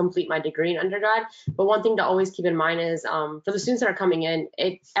take, like to complete my degree in undergrad. But one thing to always keep in mind is for the students that are coming in,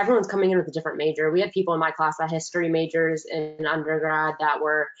 everyone's coming in with a different major. We had people in my class that history majors in undergrad that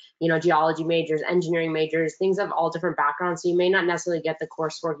were, geology majors, engineering majors, things of all different backgrounds. So you may not necessarily get the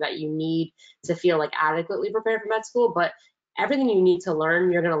coursework that you need to feel like adequately prepared for med school, but everything you need to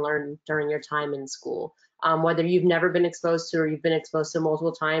learn, you're going to learn during your time in school. Whether you've never been exposed to or you've been exposed to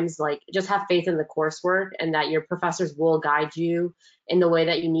multiple times, like just have faith in the coursework and that your professors will guide you in the way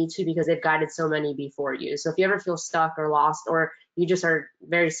that you need to because they've guided so many before you. So if you ever feel stuck or lost or you just are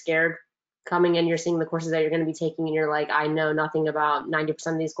very scared coming in, you're seeing the courses that you're going to be taking and you're like, I know nothing about 90%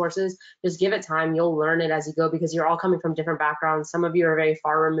 of these courses, just give it time. You'll learn it as you go because you're all coming from different backgrounds. Some of you are very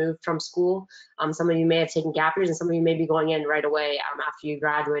far removed from school. Some of you may have taken gap years and some of you may be going in right away after you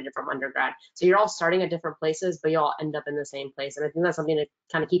graduated from undergrad. So you're all starting at different places, but you all end up in the same place. And I think that's something to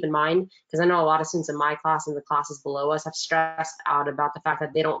kind of keep in mind because I know a lot of students in my class and the classes below us have stressed out about the fact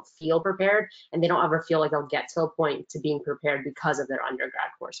that they don't feel prepared and they don't ever feel like they'll get to a point to being prepared because of their undergrad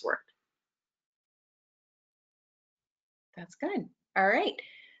coursework. That's good. All right.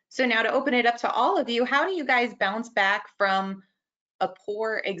 So now to open it up to all of you, how do you guys bounce back from a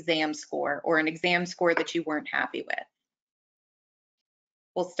poor exam score or an exam score that you weren't happy with?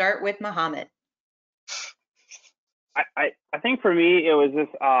 We'll start with Mohammed. I think for me it was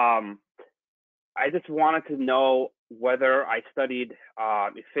just I just wanted to know whether I studied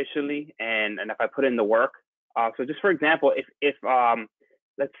efficiently and if I put in the work. So just for example, if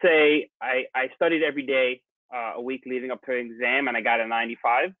let's say I studied every day a week leading up to an exam and I got a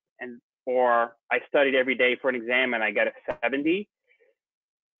 95, or I studied every day for an exam and I got a 70.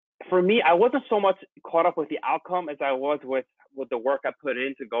 For me, I wasn't so much caught up with the outcome as I was with the work I put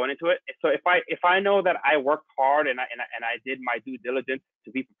into going into it. So if I know that I worked hard and I did my due diligence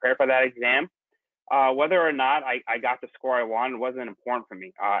to be prepared for that exam, whether or not I got the score I wanted wasn't important for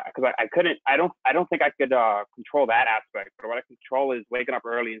me because I don't think I could control that aspect. But what I control is waking up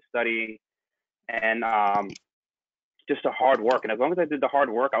early and studying and just the hard work. And as long as I did the hard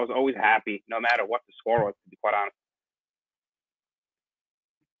work, I was always happy, no matter what the score was, to be quite honest.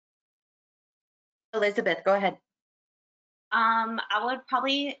 Elizabeth, go ahead. I would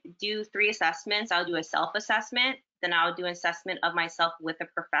probably do 3 assessments. I would do a self-assessment, then I would do an assessment of myself with a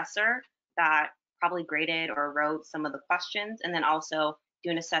professor that probably graded or wrote some of the questions, and then also do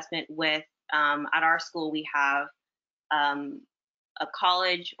an assessment with, at our school, we have a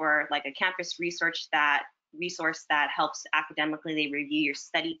college or like a campus resource that helps academically. They review your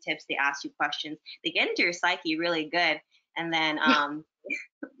study tips, they ask you questions, they get into your psyche really good, and then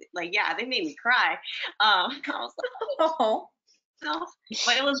like, yeah, they made me cry. I was like, oh. No,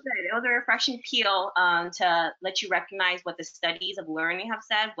 but it was good. It was a refreshing peel to let you recognize what the studies of learning have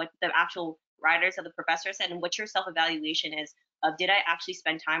said, what the actual writers of the professor said, and what your self-evaluation is of, did I actually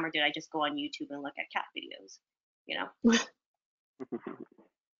spend time or did I just go on YouTube and look at cat videos,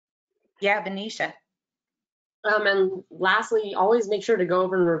 Yeah, Benicia. And lastly, always make sure to go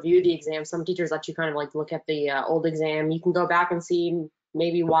over and review the exam. Some teachers let you kind of like look at the old exam. You can go back and see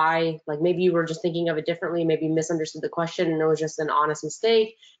maybe why, like maybe you were just thinking of it differently, maybe you misunderstood the question and it was just an honest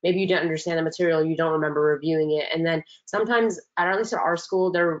mistake. Maybe you didn't understand the material, you don't remember reviewing it. And then sometimes, at least at our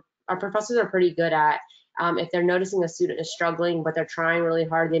school, our professors are pretty good at, if they're noticing a student is struggling, but they're trying really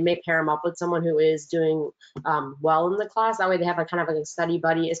hard, they may pair them up with someone who is doing well in the class. That way they have a kind of like a study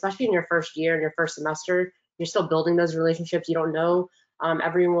buddy, especially in your first year, in your first semester. You're still building those relationships. You don't know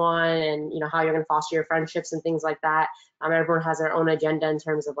everyone and how you're going to foster your friendships and things like that. Everyone has their own agenda in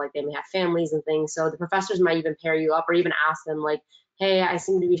terms of like they may have families and things. So the professors might even pair you up or even ask them like, hey, I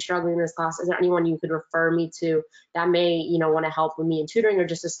seem to be struggling in this class. Is there anyone you could refer me to that may want to help with me in tutoring or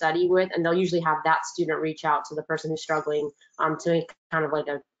just to study with? And they'll usually have that student reach out to the person who's struggling to make kind of like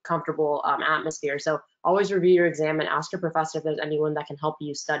a comfortable atmosphere. So always review your exam and ask your professor if there's anyone that can help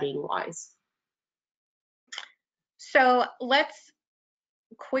you studying wise. So let's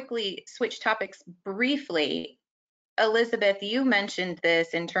quickly switch topics briefly, Elizabeth, you mentioned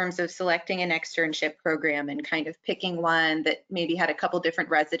this in terms of selecting an externship program and kind of picking one that maybe had a couple different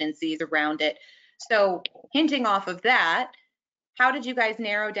residencies around it. So hinging off of that, how did you guys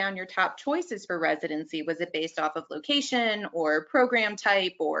narrow down your top choices for residency? Was it based off of location or program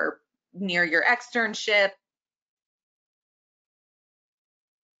type or near your externship?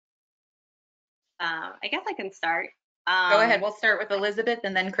 I guess I can start. Go ahead. We'll start with Elizabeth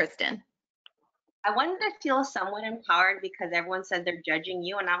and then Kristen. I wanted to feel somewhat empowered because everyone said they're judging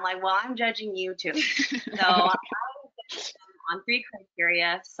you, and I'm like, well, I'm judging you too. So I was on 3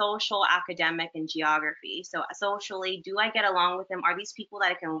 criteria: social, academic, and geography. So socially, do I get along with them? Are these people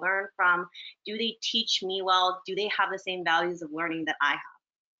that I can learn from? Do they teach me well? Do they have the same values of learning that I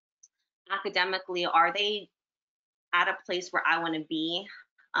have? Academically, are they at a place where I want to be?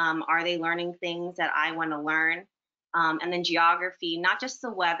 Are they learning things that I want to learn? And then geography, not just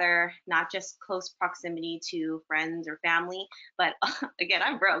the weather, not just close proximity to friends or family, but again,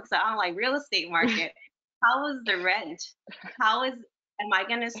 I'm broke, so I'm like, real estate market. How is the rent? Am I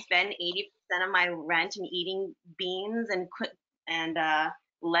going to spend 80% of my rent in eating beans and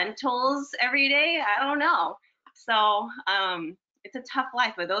lentils every day? I don't know. So it's a tough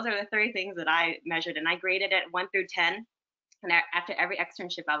life, but those are the 3 things that I measured, and I graded it 1 through 10. And after every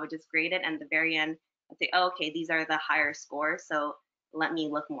externship, I would just grade it, and at the very end, I'd say, oh, okay, these are the higher scores, so let me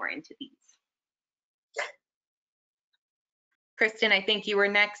look more into these. Kristen, I think you were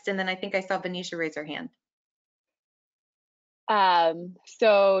next, and then I think I saw Venetia raise her hand.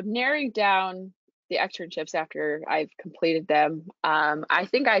 So narrowing down the externships after I've completed them, I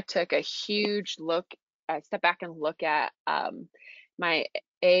think I took a huge step back and look at my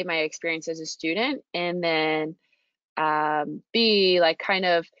experience as a student, and then B, like kind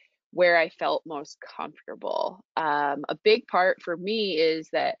of where I felt most comfortable. A big part for me is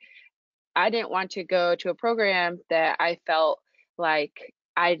that I didn't want to go to a program that I felt like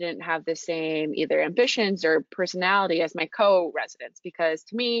I didn't have the same either ambitions or personality as my co-residents, because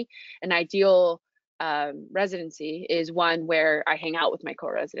to me, an ideal residency is one where I hang out with my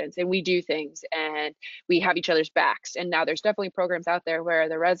co-residents and we do things and we have each other's backs. And now there's definitely programs out there where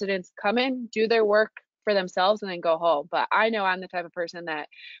the residents come in, do their work for themselves, and then go home. But I know I'm the type of person that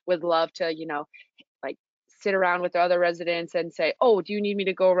would love to, like sit around with the other residents and say, oh, do you need me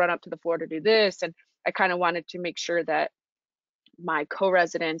to go run up to the floor to do this? And I kind of wanted to make sure that my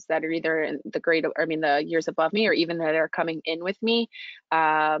co-residents that are either in the years above me or even that are coming in with me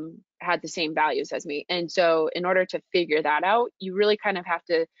had the same values as me. And so in order to figure that out, you really kind of have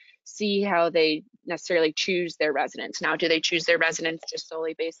to see how they necessarily choose their residents. Now, do they choose their residents just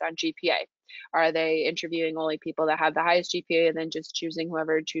solely based on GPA? Are they interviewing only people that have the highest GPA and then just choosing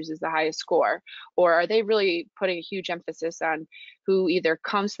whoever chooses the highest score? Or are they really putting a huge emphasis on who either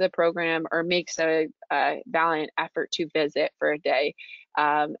comes to the program or makes a valiant effort to visit for a day?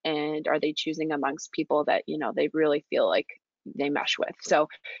 And are they choosing amongst people that, they really feel like they mesh with? So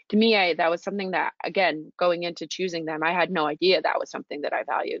to me, that was something that, again, going into choosing them, I had no idea that was something that I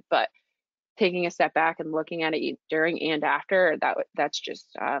valued. But taking a step back and looking at it during and after, that's just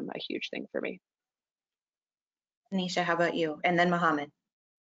a huge thing for me. Anisha, how about you? And then Mohammed.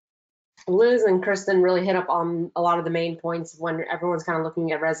 Liz and Kristen really hit up on a lot of the main points when everyone's kind of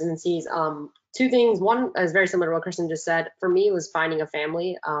looking at residencies. 2 things. One is very similar to what Kristen just said. For me, it was finding a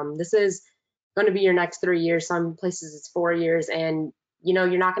family. This is going to be your next 3 years. Some places it's 4 years, and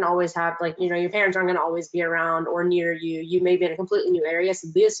you're not going to always have, your parents aren't going to always be around or near you. You may be in a completely new area. So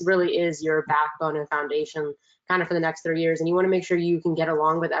this really is your backbone and foundation kind of for the next 3 years. And you want to make sure you can get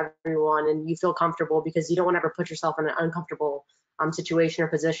along with everyone and you feel comfortable, because you don't want to ever put yourself in an uncomfortable situation or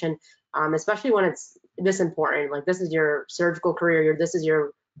position, especially when it's this important. Like, this is your surgical career, this is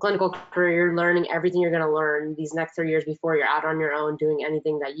your clinical career, you're learning everything you're going to learn these next 3 years before you're out on your own doing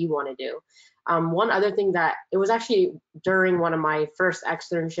anything that you want to do. One other thing that it was actually during one of my first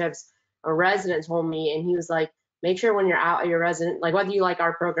externships, a resident told me, and he was like, make sure when you're out at your resident, like whether you like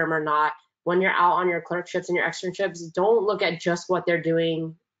our program or not, when you're out on your clerkships and your externships, don't look at just what they're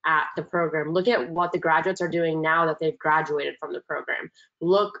doing at the program. Look at what the graduates are doing now that they've graduated from the program.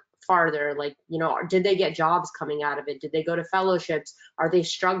 Look farther, did they get jobs coming out of it? Did they go to fellowships? Are they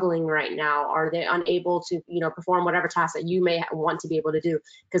struggling right now? Are they unable to, perform whatever task that you may want to be able to do?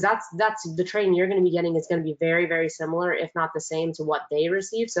 Because that's the training you're going to be getting is going to be very, very similar, if not the same, to what they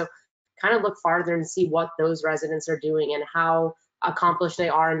receive. So kind of look farther and see what those residents are doing and how accomplished they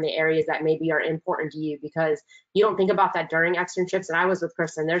are in the areas that maybe are important to you, because you don't think about that during externships. And I was with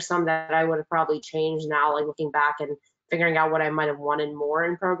Kristen, there's some that I would have probably changed now, like looking back and figuring out what I might have wanted more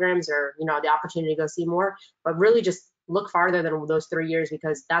in programs, or the opportunity to go see more. But really just look farther than those 3 years,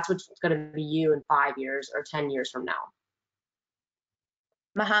 because that's what's going to be you in 5 years or 10 years from now.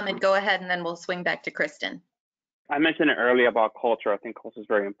 Mohammed, go ahead, and then we'll swing back to Kristen. I mentioned it earlier about culture. I think culture is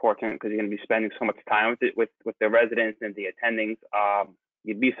very important because you're going to be spending so much time with it, with the residents and the attendings.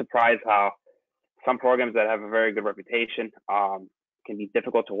 You'd be surprised how some programs that have a very good reputation can be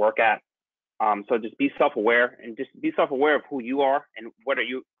difficult to work at. So just be self-aware, and just be self-aware of who you are and what are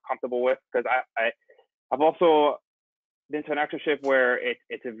you comfortable with. Because I've also been to an externship where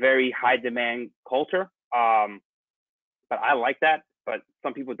it's a very high demand culture, but I like that. But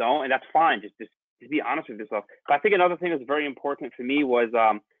some people don't, and that's fine. Just be honest with yourself. But I think another thing that's very important for me was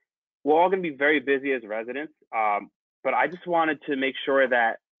we're all going to be very busy as residents, but I just wanted to make sure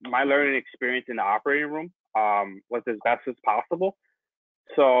that my learning experience in the operating room was as best as possible.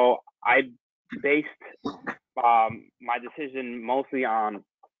 So I based my decision mostly on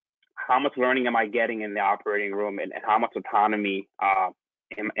how much learning am I getting in the operating room, and how much autonomy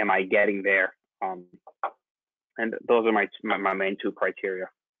am I getting there. And those are my main 2 criteria.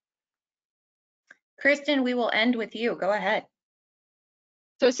 Kristen, we will end with you. Go ahead.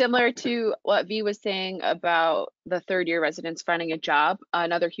 So similar to what V was saying about the 3rd-year residents finding a job,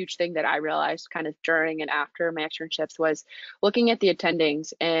 another huge thing that I realized kind of during and after my externships was looking at the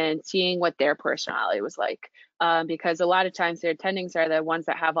attendings and seeing what their personality was like. Because a lot of times their attendings are the ones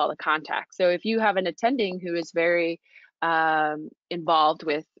that have all the contacts. So if you have an attending who is very involved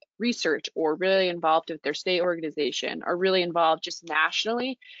with research, or really involved with their state organization, or really involved just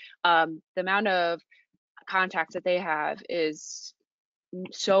nationally, the amount of contacts that they have is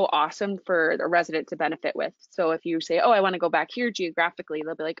so awesome for a resident to benefit with. So if you say, oh, I want to go back here geographically,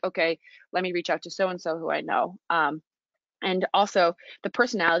 they'll be like, okay, let me reach out to so-and-so who I know. And also the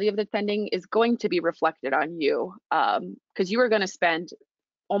personality of the attending is going to be reflected on you, because you are going to spend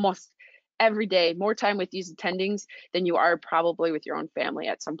almost every day more time with these attendings than you are probably with your own family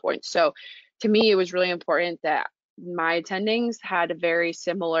at some point. So to me, it was really important that my attendings had a very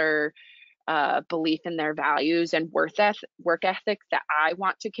similar belief in their values and work ethic that I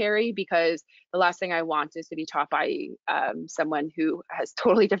want to carry, because the last thing I want is to be taught by someone who has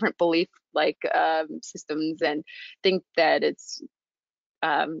totally different belief systems and think that it's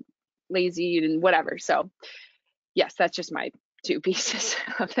lazy and whatever. So yes, that's just my 2 pieces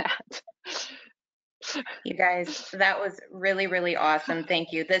of that. You guys, that was really, really awesome.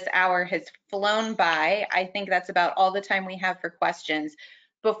 Thank you. This hour has flown by. I think that's about all the time we have for questions.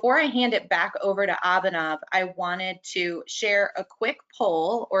 Before I hand it back over to Abhinav, I wanted to share a quick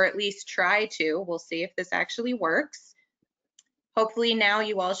poll, or at least try to. We'll see if this actually works. Hopefully now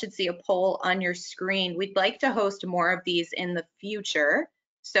you all should see a poll on your screen. We'd like to host more of these in the future.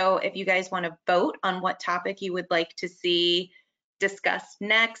 So if you guys want to vote on what topic you would like to see discussed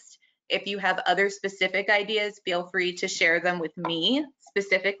next, if you have other specific ideas, feel free to share them with me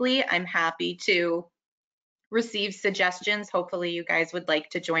specifically. I'm happy to receive suggestions. Hopefully you guys would like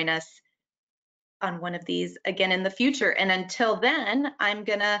to join us on one of these again in the future. And until then, I'm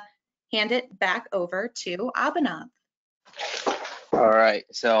gonna hand it back over to Abhinav. All right,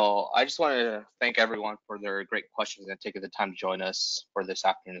 so I just wanted to thank everyone for their great questions and taking the time to join us for this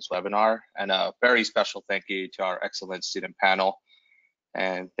afternoon's webinar. And a very special thank you to our excellent student panel.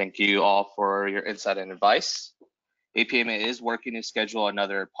 And thank you all for your insight and advice. APMA is working to schedule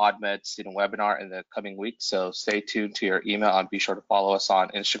another PodMed student webinar in the coming weeks, so stay tuned to your email and be sure to follow us on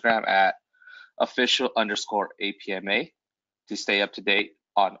Instagram at official_APMA to stay up to date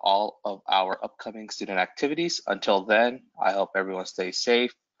on all of our upcoming student activities. Until then, I hope everyone stays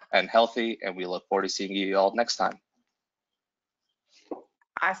safe and healthy, and we look forward to seeing you all next time.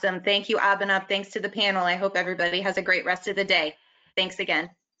 Awesome. Thank you, Abhinav. Thanks to the panel. I hope everybody has a great rest of the day. Thanks again.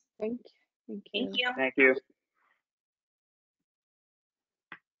 Thank you. Thank you. Thank you.